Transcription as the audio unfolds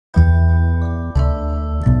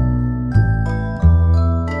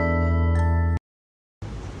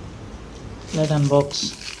Let's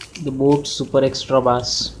unbox the boAt Super Extra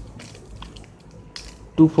Bass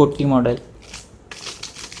 240 model.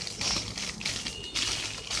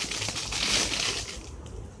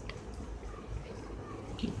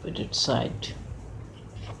 Keep it inside.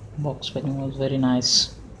 Box packing was very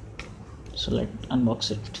nice. So let's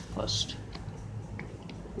unbox it first.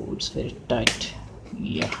 Oh, it's very tight.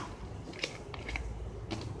 Yeah.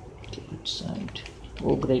 Keep it inside.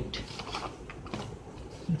 Oh, great.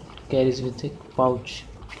 Carries with a pouch.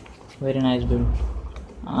 Very nice build.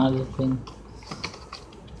 Another thing,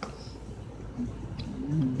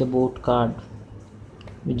 the boAt card,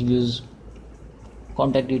 which gives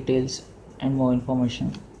contact details and more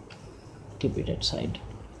information. Keep it aside.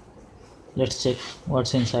 Let's check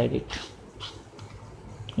what's inside it.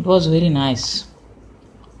 It was very nice.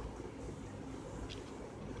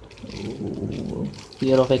 Ooh,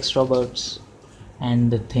 pair of extra buds and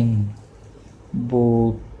the thing,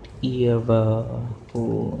 boAt earphones.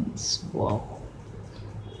 Wow.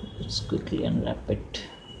 Let's quickly unwrap it.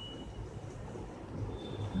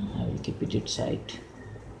 I will keep it inside.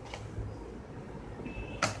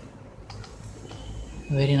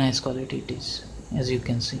 Very nice quality it is, as you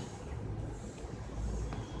can see.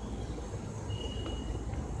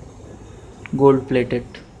 Gold plated.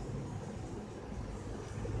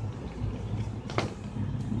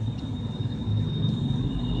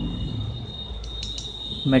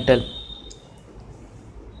 Metal.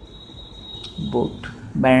 boAt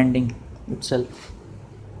branding itself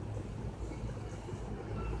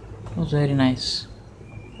was very nice.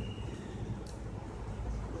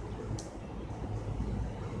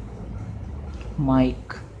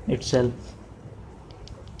 Mic itself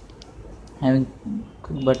having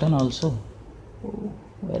quick button also. Oh,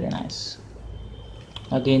 very nice.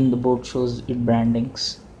 Again the boAt shows it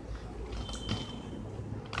brandings.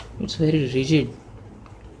 It's very rigid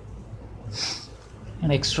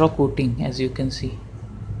and extra coating, as you can see.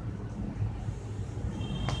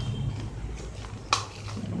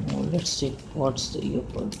 Now let's check what's the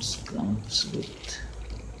earbuds comes with.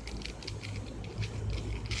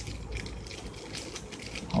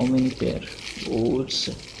 How many pair? Oh, it's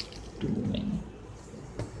too many.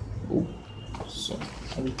 Oh, so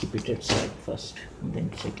I will keep it aside first and then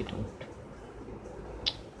check it out.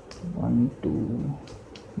 1, 2.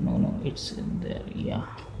 No, it's in there. Yeah.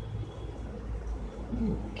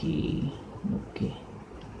 Okay.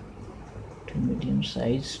 To medium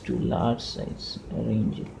size to large size.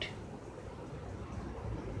 Arrange it.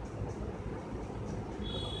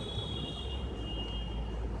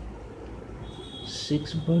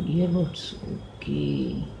 Six bud earbuds.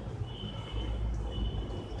 Okay.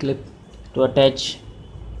 Clip to attach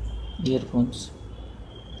earphones.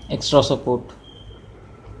 Extra support.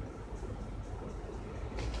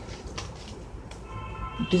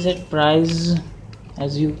 It is at price,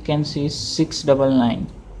 as you can see, 699.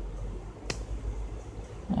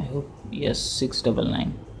 I hope, yes,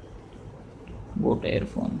 699. boAt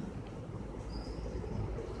earphone.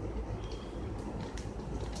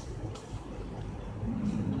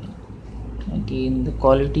 Again, the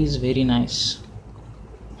quality is very nice.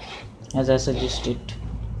 As I suggested,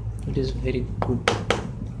 it is very good.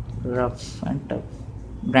 Rough and tough.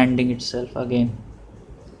 Branding itself, again,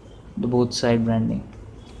 the both side branding.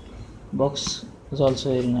 Box is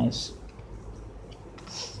also very nice.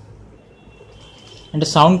 And the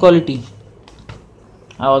sound quality,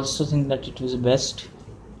 I also think that it was best.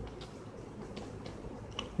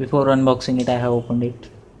 Before unboxing it, I have opened it,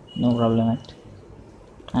 no problem at,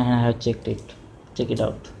 and I have checked it. Check it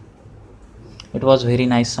out. It was very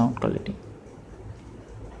nice sound quality.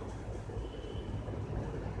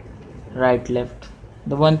 Right, left.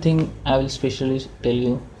 The one thing I will specially tell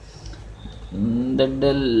you, that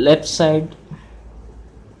the left side,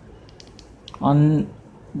 on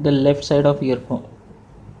the left side of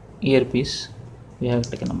earpiece, we have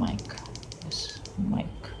taken a mic. Yes, mic.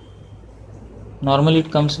 Normally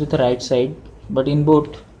it comes with the right side, but in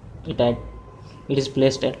boAt it is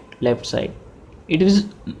placed at left side. It is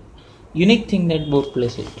unique thing that boAt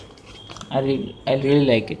place it. I really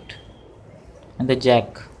like it. And the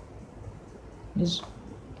jack is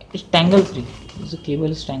tangle free. The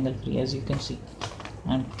cable is tangle free, as you can see.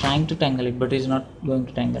 I'm trying to tangle it, but it's not going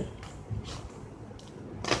to tangle.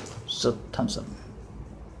 So thumbs up.